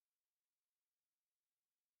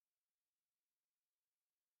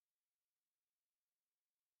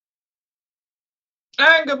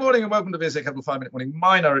And good morning and welcome to VSA Capital 5-Minute Morning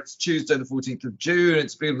Miner. It's Tuesday the 14th of June.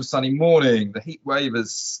 It's a beautiful sunny morning. The heat wave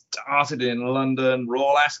has started in London.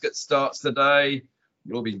 Royal Ascot starts today.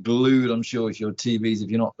 You'll be glued, I'm sure, to your TVs if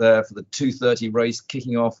you're not there for the 2:30 race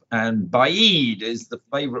kicking off. And Baaeed is the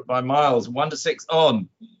favourite by miles, 1-6 on.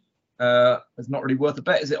 It's not really worth a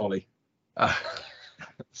bet, is it, Ollie?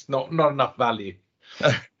 It's not enough value.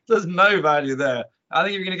 There's no value there. I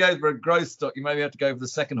think if you're going to go for a growth stock, you maybe have to go for the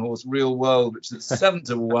second horse, Real World, which is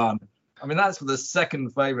 7-1. I mean, that's for the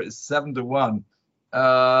second favourite, it's 7-1.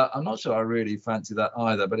 I'm not sure I really fancy that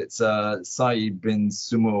either, but it's Saeed bin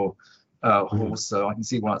Sumo horse, so I can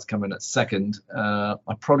see why it's coming at second. I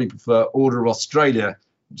probably prefer Order of Australia,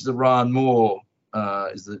 which is the Ryan Moore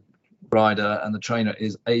is the rider, and the trainer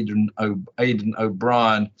is Aidan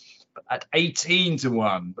O'Brien. At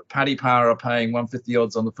 18-1, but Paddy Power are paying 150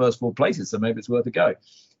 odds on the first four places, so maybe it's worth a go.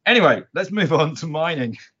 Anyway, let's move on to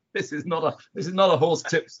mining. This is not a horse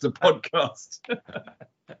tipster podcast.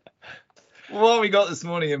 What have we got this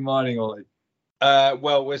morning in mining, Ollie?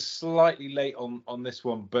 Well, we're slightly late on this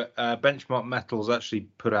one, but Benchmark Metals actually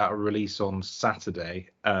put out a release on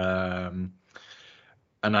Saturday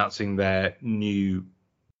announcing their new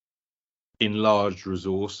enlarged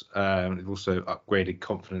resource. They've also upgraded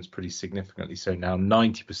confidence pretty significantly. So now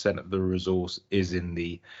 90% of the resource is in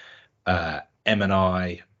the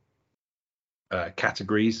M&I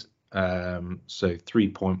categories. So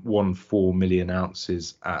 3.14 million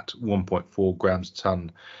ounces at 1.4 grams a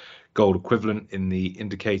ton gold equivalent in the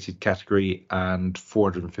indicated category, and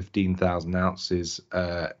 415,000 ounces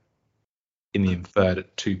in the inferred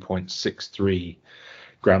at 2.63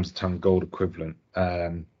 grams a ton gold equivalent.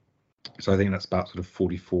 So I think that's about sort of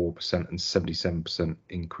 44% and 77%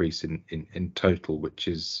 increase in total, which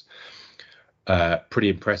is pretty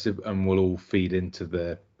impressive, and will all feed into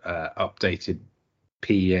the updated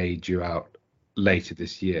PEA due out later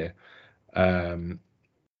this year. I mean,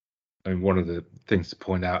 one of the things to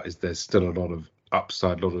point out is there's still a lot of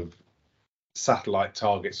upside, a lot of satellite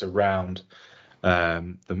targets around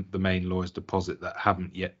the main Loyes deposit that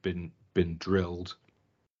haven't yet been drilled,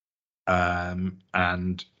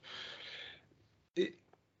 and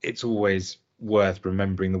it's always worth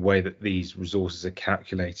remembering the way that these resources are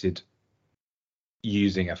calculated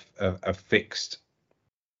using a fixed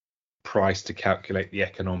price to calculate the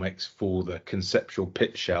economics for the conceptual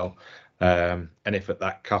pit shell. And if at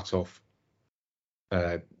that cutoff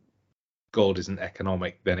gold isn't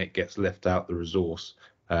economic, then it gets left out the resource.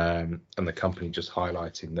 And the company just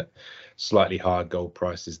highlighting that slightly higher gold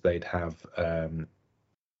prices, they'd have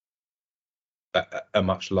a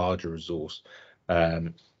much larger resource.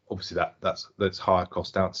 Obviously that's higher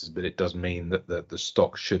cost ounces, but it does mean that the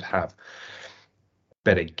stock should have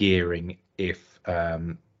better gearing if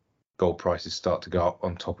gold prices start to go up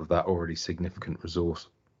on top of that already significant resource.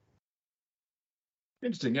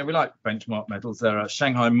 Interesting. Yeah, we like Benchmark Metals. They're a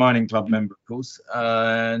Shanghai Mining Club member, of course,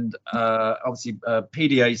 and obviously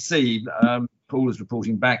PDAC. Paul is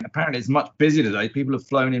reporting back. Apparently, it's much busier today. People have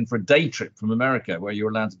flown in for a day trip from America, where you're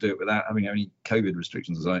allowed to do it without having any COVID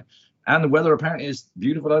restrictions or something. And the weather apparently is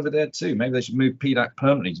beautiful over there too. Maybe they should move PDAC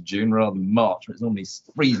permanently to June rather than March, where it's normally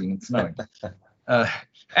freezing and snowing.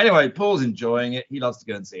 Anyway, Paul's enjoying it. He loves to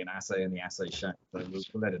go and see an assay in the assay shack, so we'll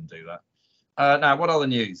let him do that. Now, what other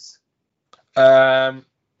news? I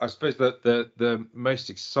suppose that the most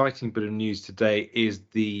exciting bit of news today is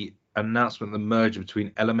the announcement, the merger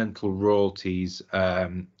between Elemental Royalties,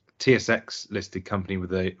 TSX listed company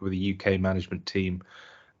with a UK management team,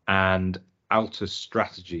 and Altus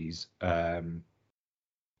Strategies,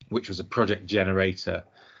 which was a project generator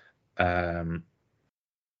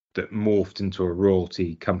that morphed into a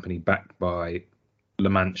royalty company backed by La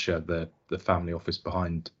Mancha, the family office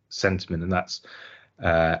behind Centamin, and that's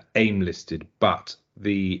AIM listed. But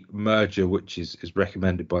the merger, which is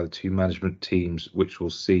recommended by the two management teams, which will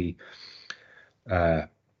see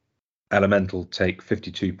Elemental take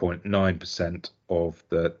 52.9% of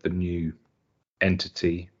the new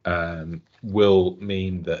entity, will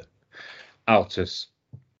mean that Altus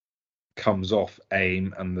comes off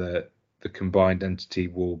AIM, and the combined entity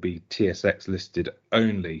will be TSX listed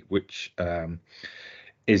only, which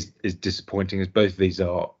is disappointing, as both of these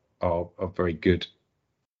are very good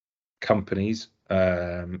companies.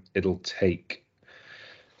 It'll take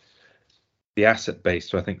the asset base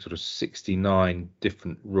to, I think, sort of 69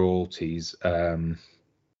 different royalties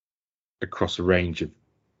across a range of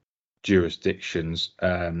jurisdictions.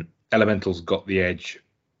 Elemental's got the edge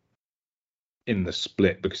in the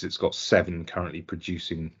split because it's got 7 currently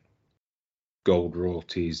producing gold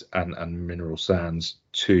royalties and mineral sands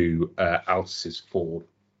to Altus's 4,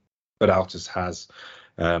 but Altus has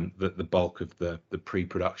the bulk of the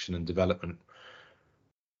pre-production and development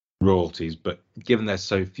royalties. But given there's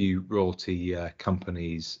so few royalty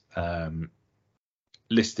companies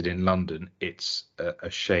listed in London, it's a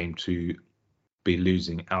shame to be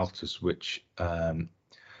losing Altus, which I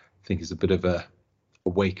think is a bit of a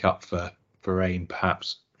wake up for AIM,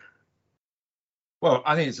 perhaps. Well,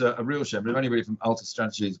 I think it's a real shame, but if anybody from Altus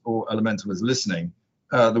Strategies or Elemental is listening,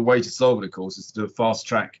 the way to solve it, of course, is to do a fast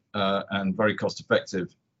track and very cost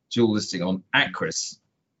effective dual listing on Aquis,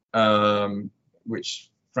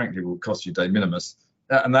 which frankly will cost you de minimis.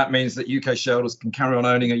 And that means that UK shareholders can carry on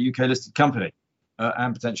owning a UK listed company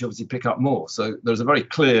and potentially obviously pick up more. So there's a very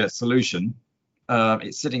clear solution.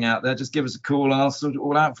 It's sitting out there. Just give us a call and I'll sort it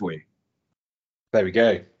all out for you. There we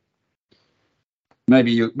go.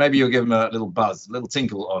 Maybe you'll give them a little buzz, a little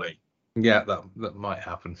tinkle, Ollie. Yeah, that might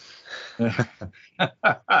happen.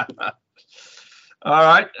 All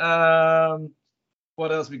right.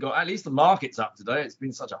 What else we got? At least the market's up today. It's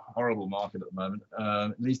been such a horrible market at the moment.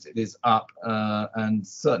 At least it is up, and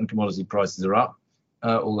certain commodity prices are up,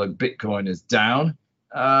 although Bitcoin is down.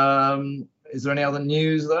 Is there any other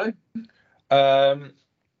news though?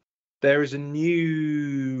 There is a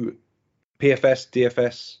new PFS,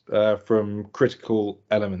 DFS from Critical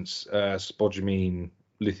Elements, spodumene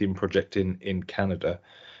lithium project in Canada.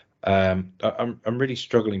 I'm really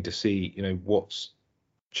struggling to see, what's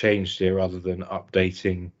changed here other than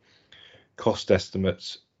updating cost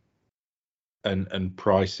estimates and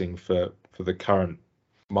pricing for the current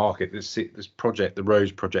market. This project, the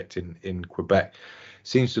Rose project in Quebec,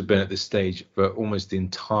 seems to have been at this stage for almost the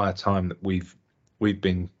entire time that we've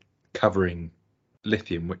been covering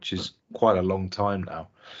lithium, which is quite a long time now.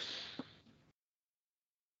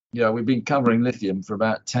 Yeah, we've been covering lithium for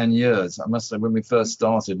about 10 years. I must say, when we first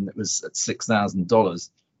started and it was at $6,000,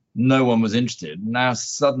 no one was interested. Now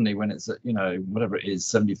suddenly when it's at, whatever it is,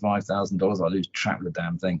 $75,000, I lose track of the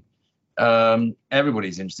damn thing.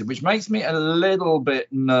 Everybody's interested, which makes me a little bit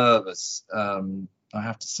nervous, I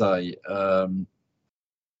have to say. I've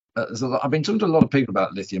been talking to a lot of people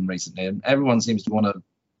about lithium recently, and everyone seems to want to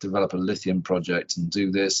develop a lithium project and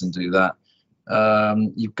do this and do that.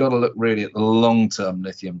 You've got to look really at the long-term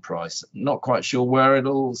lithium price. Not quite sure where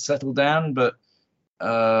it'll settle down, but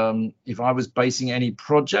if I was basing any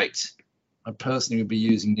project, I personally would be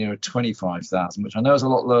using near 25,000, which I know is a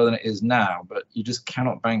lot lower than it is now, but you just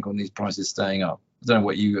cannot bank on these prices staying up. I don't know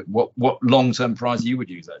what long-term price you would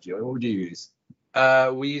use actually. What would you use?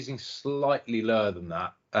 We're using slightly lower than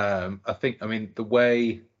that. The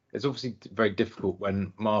way it's obviously very difficult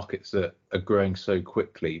when markets are growing so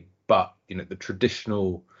quickly, but the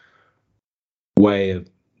traditional way of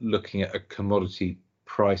looking at a commodity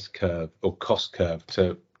price curve or cost curve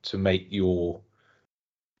to make your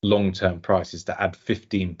long-term price is to add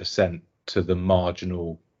 15% to the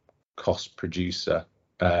marginal cost producer.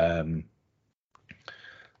 So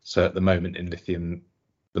at the moment in lithium,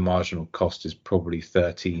 the marginal cost is probably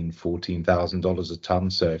 $14,000 a ton.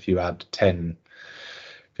 So if you add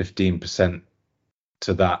 15%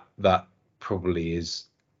 to that probably is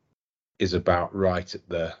about right at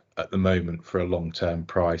the moment for a long-term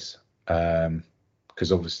price.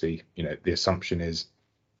 Because obviously, the assumption is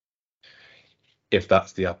if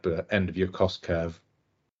that's the upper end of your cost curve,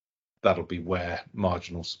 that'll be where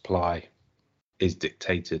marginal supply is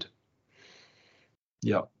dictated.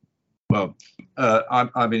 Yeah. Well,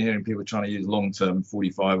 I've been hearing people trying to use long-term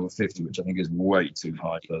 45 or 50, which I think is way too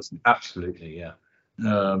high, personally. Absolutely, yeah.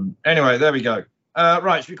 Anyway, there we go.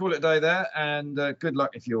 Right, should we call it a day there? And good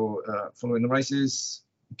luck if you're following the races.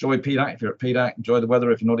 Enjoy PDAC if you're at PDAC. Enjoy the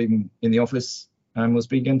weather if you're not even in the office. And we'll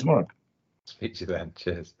speak again tomorrow. Speak to you then.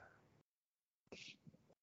 Cheers.